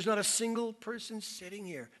 There's not a single person sitting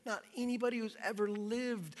here, not anybody who's ever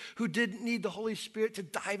lived, who didn't need the Holy Spirit to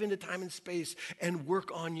dive into time and space and work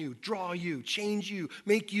on you, draw you, change you,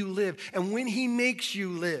 make you live. And when he makes you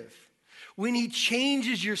live, when he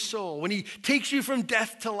changes your soul, when he takes you from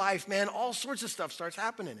death to life, man, all sorts of stuff starts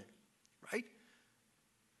happening in it, right?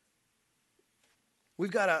 We've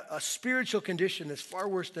got a spiritual condition that's far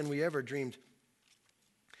worse than we ever dreamed.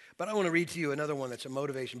 But I want to read to you another one that's a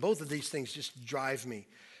motivation. Both of these things just drive me.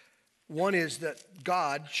 One is that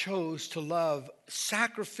God chose to love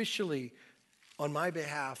sacrificially on my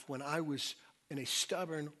behalf when I was in a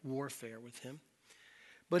stubborn warfare with him.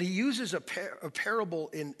 But he uses a parable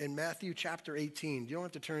in Matthew chapter 18. You don't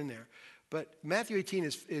have to turn there. But Matthew 18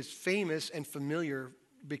 is famous and familiar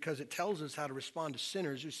because it tells us how to respond to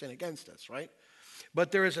sinners who sin against us, right?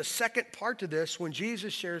 But there is a second part to this when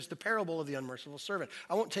Jesus shares the parable of the unmerciful servant.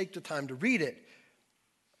 I won't take the time to read it.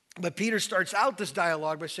 But Peter starts out this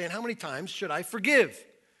dialogue by saying, how many times should I forgive?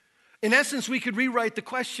 In essence, we could rewrite the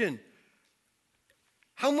question,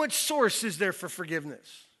 how much source is there for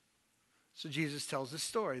forgiveness? So Jesus tells this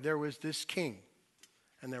story. There was this king,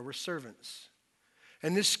 and there were servants.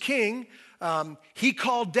 And this king, he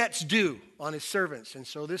called debts due on his servants. And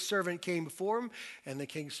so this servant came before him, and the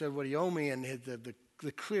king said, what do you owe me? And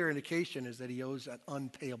the clear indication is that he owes an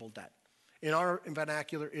unpayable debt. In our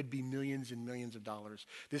vernacular, it'd be millions and millions of dollars.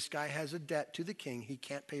 This guy has a debt to the king he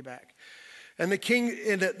can't pay back. And the king,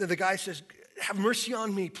 and the guy says, have mercy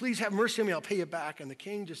on me. Please have mercy on me. I'll pay you back. And the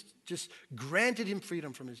king just granted him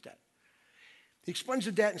freedom from his debt. He expunged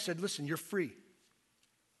the debt and said, listen, you're free.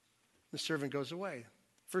 The servant goes away.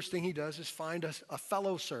 First thing he does is find a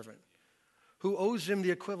fellow servant who owes him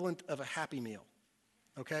the equivalent of a Happy Meal.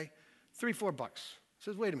 Okay? $3-4.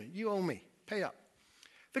 Says, wait a minute, you owe me. Pay up.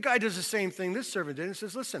 The guy does the same thing this servant did and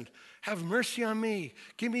says, listen, have mercy on me.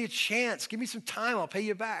 Give me a chance. Give me some time. I'll pay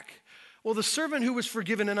you back. Well, the servant who was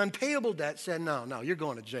forgiven an unpayable debt said, no, you're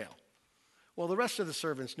going to jail. Well, the rest of the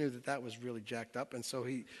servants knew that was really jacked up, and so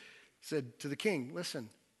he said to the king, listen,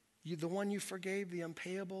 the one you forgave, the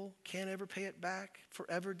unpayable, can't ever pay it back,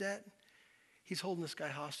 forever debt, he's holding this guy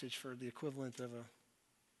hostage for the equivalent of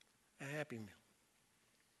a Happy Meal.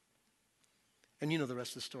 And you know the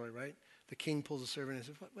rest of the story, right? The king pulls the servant and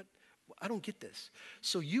says, what? I don't get this.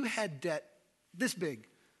 So you had debt this big,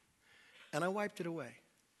 and I wiped it away.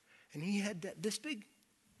 And he had debt this big,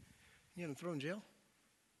 you had him thrown in jail?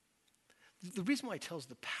 The reason why he tells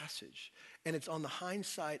the passage, and it's on the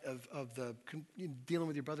hindsight of the dealing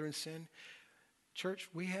with your brother in sin, church,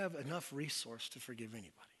 we have enough resource to forgive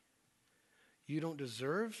anybody. You don't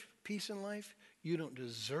deserve peace in life. You don't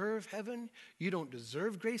deserve heaven. You don't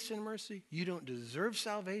deserve grace and mercy. You don't deserve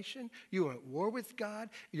salvation. You are at war with God.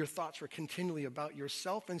 Your thoughts were continually about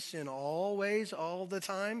yourself and sin always, all the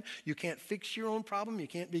time. You can't fix your own problem. You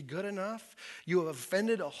can't be good enough. You have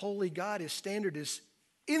offended a holy God. His standard is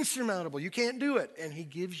insurmountable. You can't do it. And he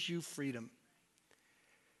gives you freedom.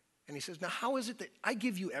 And he says, now how is it that I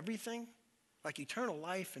give you everything, like eternal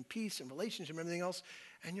life and peace and relationship and everything else,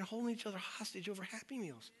 and you're holding each other hostage over Happy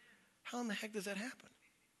Meals? How in the heck does that happen?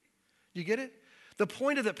 You get it? The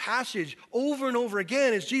point of the passage over and over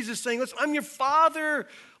again is Jesus saying, listen, I'm your father.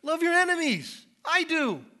 Love your enemies. I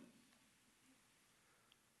do.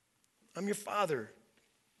 I'm your father.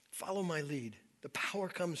 Follow my lead. The power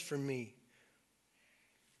comes from me.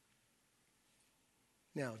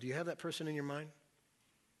 Now, do you have that person in your mind?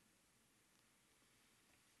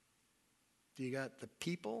 Do you got the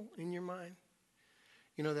people in your mind?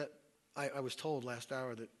 You know that I was told last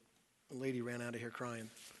hour that a lady ran out of here crying.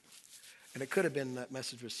 And it could have been that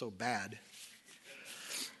message was so bad.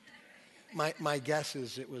 My guess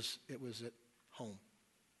is it was at home.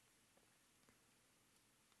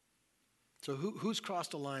 So who's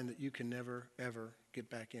crossed a line that you can never, ever get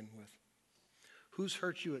back in with? Who's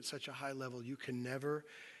hurt you at such a high level you can never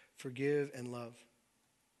forgive and love?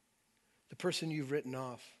 The person you've written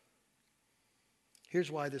off. Here's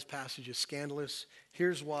why this passage is scandalous.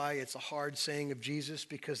 Here's why it's a hard saying of Jesus,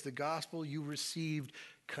 because the gospel you received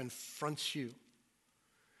confronts you.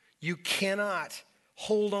 You cannot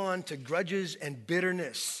hold on to grudges and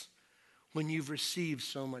bitterness when you've received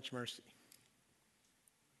so much mercy.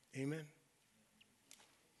 Amen.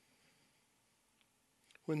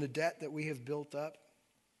 When the debt that we have built up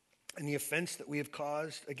and the offense that we have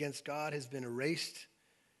caused against God has been erased,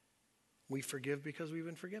 we forgive because we've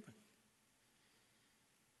been forgiven.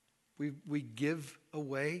 We give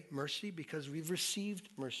away mercy because we've received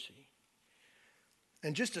mercy.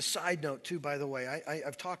 And just a side note too, by the way,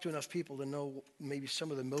 I've talked to enough people to know maybe some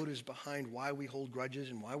of the motives behind why we hold grudges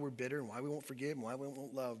and why we're bitter and why we won't forgive and why we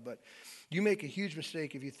won't love. But you make a huge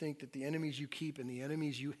mistake if you think that the enemies you keep and the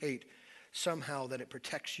enemies you hate, somehow that it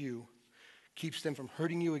protects you, keeps them from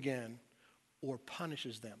hurting you again, or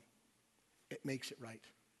punishes them. It makes it right.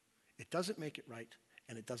 It doesn't make it right.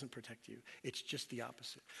 And it doesn't protect you. It's just the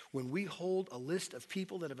opposite. When we hold a list of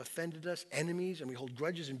people that have offended us, enemies, and we hold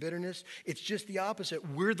grudges and bitterness, it's just the opposite.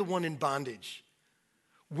 We're the one in bondage.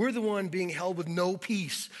 We're the one being held with no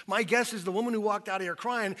peace. My guess is the woman who walked out of here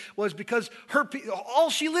crying was because all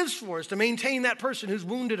she lives for is to maintain that person who's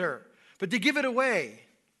wounded her. But to give it away,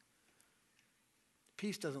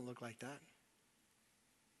 peace doesn't look like that.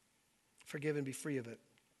 Forgive and be free of it.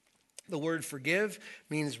 The word forgive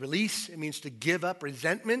means release. It means to give up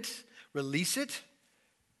resentment, release it.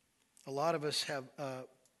 A lot of us have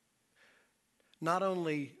not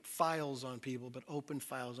only files on people, but open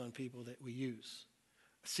files on people that we use.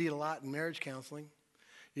 I see it a lot in marriage counseling.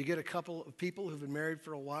 You get a couple of people who've been married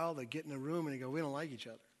for a while, they get in a room and they go, we don't like each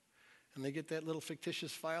other. And they get that little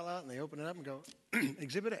fictitious file out and they open it up and go,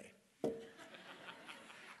 Exhibit A.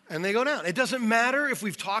 And they go down. It doesn't matter if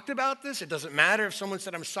we've talked about this. It doesn't matter if someone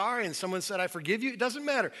said, I'm sorry, and someone said, I forgive you. It doesn't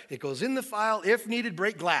matter. It goes in the file. If needed,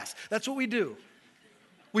 break glass. That's what we do.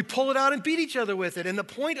 We pull it out and beat each other with it. And the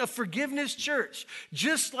point of forgiveness, church,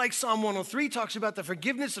 just like Psalm 103 talks about the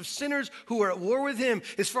forgiveness of sinners who are at war with him,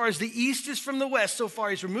 as far as the east is from the west, so far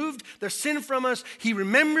he's removed their sin from us. He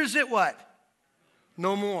remembers it what?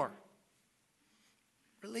 No more.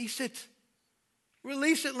 Release it.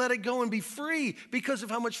 Release it, let it go, and be free because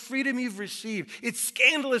of how much freedom you've received. It's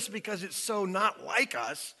scandalous because it's so not like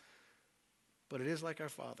us, but it is like our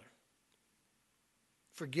Father.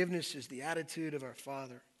 Forgiveness is the attitude of our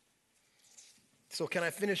Father. So can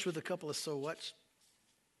I finish with a couple of so whats?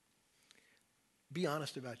 Be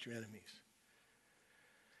honest about your enemies.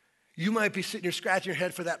 You might be sitting here scratching your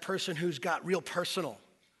head for that person who's got real personal.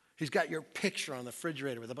 He's got your picture on the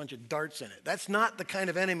refrigerator with a bunch of darts in it. That's not the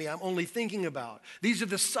kind of enemy I'm only thinking about. These are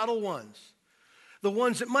the subtle ones. The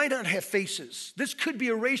ones that might not have faces. This could be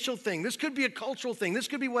a racial thing. This could be a cultural thing. This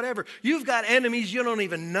could be whatever. You've got enemies you don't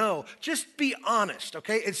even know. Just be honest,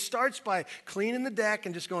 okay? It starts by cleaning the deck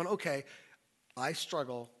and just going, okay, I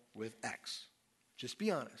struggle with X. Just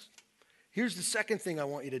be honest. Here's the second thing I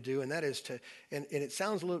want you to do, and that is to, and it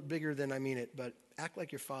sounds a little bigger than I mean it, but act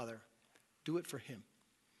like your Father. Do it for him.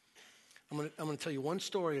 I'm going to tell you one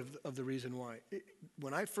story of the reason why.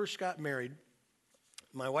 When I first got married,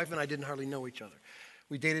 my wife and I didn't hardly know each other.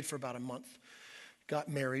 We dated for about a month, got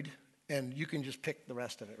married, and you can just pick the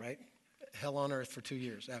rest of it, right? Hell on earth for 2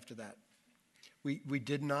 years after that. We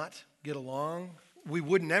did not get along. We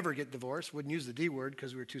would never get divorced, wouldn't use the D word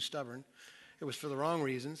because we were too stubborn. It was for the wrong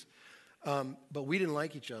reasons. But we didn't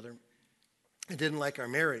like each other. I didn't like our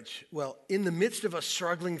marriage. Well, in the midst of us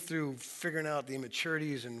struggling through figuring out the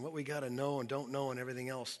immaturities and what we got to know and don't know and everything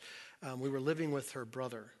else, we were living with her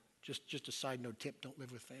brother. Just a side note tip, don't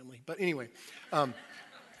live with family. But anyway,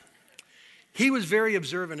 he was very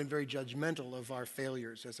observant and very judgmental of our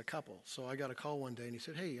failures as a couple. So I got a call one day and he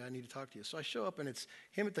said, hey, I need to talk to you. So I show up and it's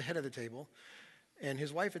him at the head of the table and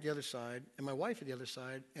his wife at the other side and my wife at the other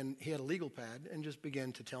side. And he had a legal pad and just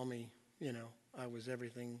began to tell me, I was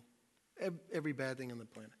everything, every bad thing on the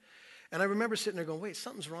planet. And I remember sitting there going, wait,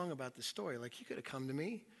 something's wrong about this story. Like, he could have come to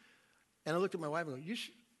me. And I looked at my wife and go,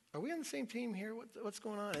 are we on the same team here? What's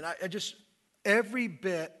going on? And I just, every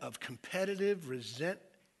bit of competitive resent,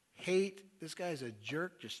 hate, this guy's a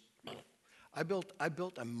jerk, I built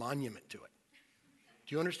a monument to it.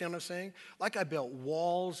 Do you understand what I'm saying? Like I built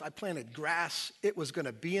walls, I planted grass. It was going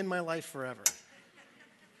to be in my life forever.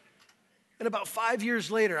 And about 5 years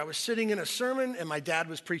later, I was sitting in a sermon and my dad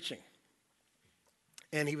was preaching.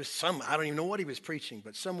 And he was I don't even know what he was preaching,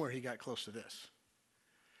 but somewhere he got close to this.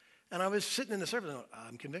 And I was sitting in the service and I went,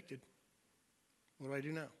 I'm convicted. What do I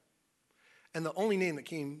do now? And the only name that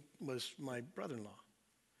came was my brother-in-law.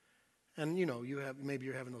 And maybe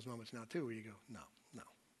you're having those moments now too where you go, no.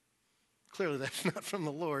 Clearly that's not from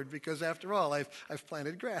the Lord, because after all, I've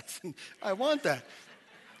planted grass and I want that.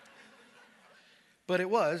 But it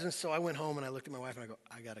was, and so I went home and I looked at my wife and I go,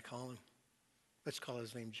 I got to call him. Let's call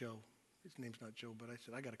his name Joe. His name's not Joe, but I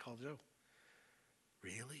said, I got to call Joe.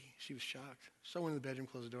 Really? She was shocked. So I went in the bedroom,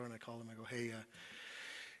 closed the door, and I called him. I go, hey,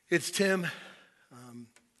 it's Tim.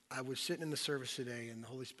 I was sitting in the service today and the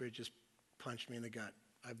Holy Spirit just punched me in the gut.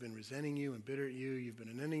 I've been resenting you and bitter at you. You've been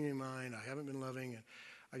an enemy of mine. I haven't been loving. And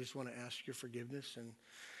I just want to ask your forgiveness and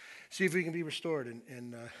see if we can be restored.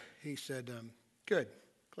 And he said, good.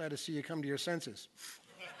 Glad to see you come to your senses.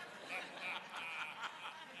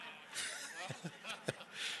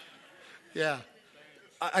 Yeah.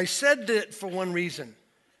 I said that for one reason.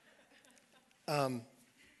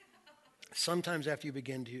 Sometimes after you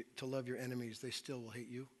begin to love your enemies, they still will hate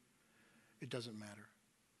you. It doesn't matter.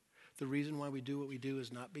 The reason why we do what we do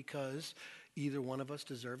is not because either one of us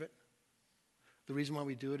deserve it. The reason why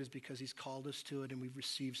we do it is because he's called us to it and we've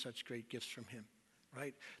received such great gifts from him,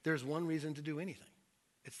 right? There's one reason to do anything.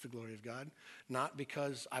 It's the glory of God. Not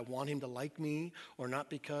because I want him to like me, or not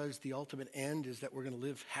because the ultimate end is that we're going to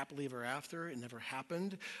live happily ever after. It never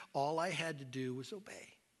happened. All I had to do was obey.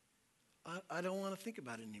 I don't want to think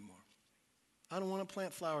about it anymore. I don't want to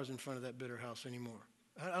plant flowers in front of that bitter house anymore.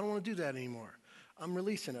 I don't want to do that anymore. I'm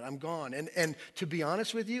releasing it. I'm gone. And to be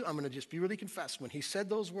honest with you, I'm going to just be really confess. When he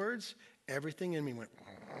said those words, everything in me went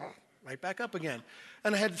right back up again.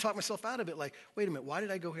 And I had to talk myself out of it like, wait a minute, why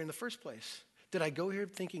did I go here in the first place? Did I go here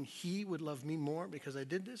thinking he would love me more because I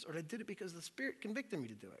did this? Or I did it because the Spirit convicted me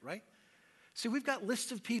to do it, right? See, we've got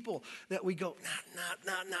lists of people that we go,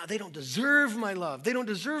 nah, they don't deserve my love. They don't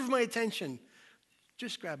deserve my attention.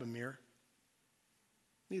 Just grab a mirror.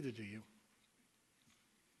 Neither do you.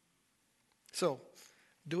 So,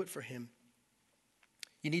 do it for him.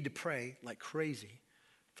 You need to pray like crazy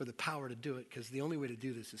for the power to do it, because the only way to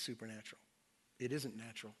do this is supernatural. It isn't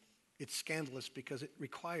natural. It's scandalous because it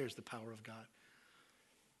requires the power of God.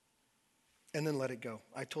 And then let it go.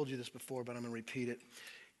 I told you this before, but I'm going to repeat it.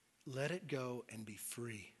 Let it go and be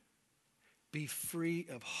free. Be free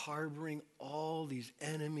of harboring all these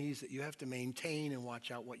enemies that you have to maintain and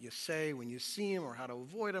watch out what you say when you see them, or how to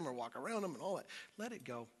avoid them or walk around them and all that. Let it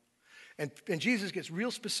go. And Jesus gets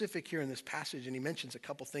real specific here in this passage, and he mentions a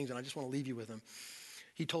couple things, and I just want to leave you with them.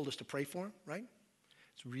 He told us to pray for them, right?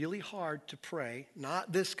 It's really hard to pray,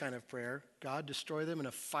 not this kind of prayer, God destroy them in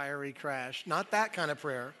a fiery crash, not that kind of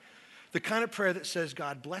prayer. The kind of prayer that says,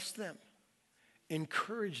 God bless them,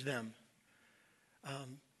 encourage them,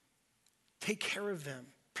 take care of them,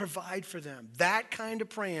 provide for them. That kind of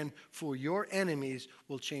praying for your enemies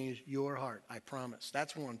will change your heart, I promise.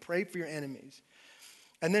 That's one. Pray for your enemies.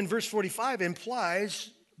 And then verse 45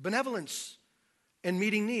 implies benevolence and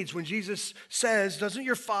meeting needs. When Jesus says, doesn't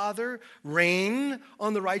your Father reign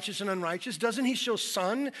on the righteous and unrighteous? Doesn't he show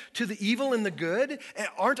sun to the evil and the good? And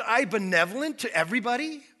aren't I benevolent to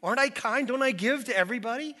everybody? Aren't I kind? Don't I give to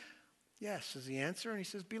everybody? Yes, is the answer. And he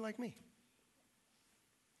says, be like me.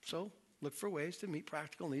 So look for ways to meet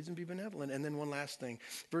practical needs and be benevolent. And then one last thing.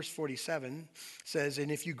 Verse 47 says,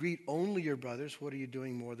 and if you greet only your brothers, what are you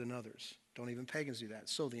doing more than others? Don't even pagans do that.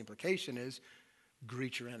 So the implication is,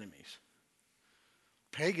 greet your enemies.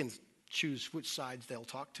 Pagans choose which sides they'll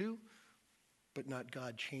talk to, but not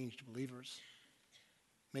God-changed believers.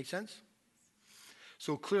 Make sense?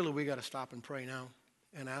 So clearly we got to stop and pray now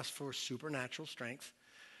and ask for supernatural strength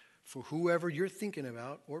for whoever you're thinking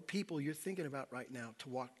about or people you're thinking about right now to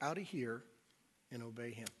walk out of here and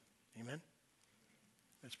obey him. Amen?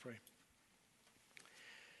 Let's pray.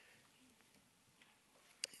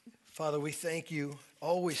 Father, we thank you,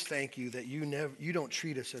 always thank you that you don't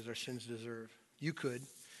treat us as our sins deserve. You could.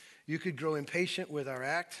 You could grow impatient with our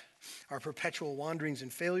act, our perpetual wanderings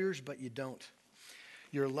and failures, but you don't.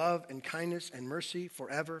 Your love and kindness and mercy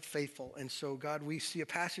forever faithful. And so, God, we see a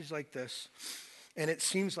passage like this, and it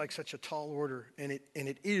seems like such a tall order, and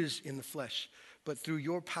it is in the flesh. But through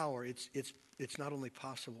your power, it's not only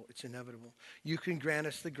possible, it's inevitable. You can grant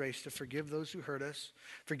us the grace to forgive those who hurt us,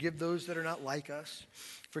 forgive those that are not like us,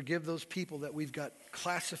 forgive those people that we've got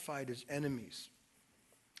classified as enemies.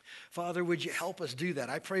 Father, would you help us do that?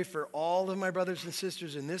 I pray for all of my brothers and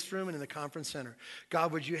sisters in this room and in the conference center.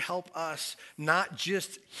 God, would you help us not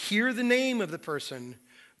just hear the name of the person,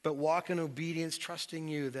 but walk in obedience, trusting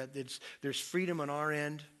you that there's freedom on our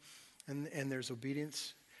end and there's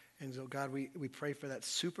obedience. And so, God, we pray for that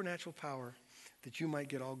supernatural power that you might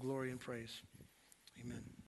get all glory and praise. Amen.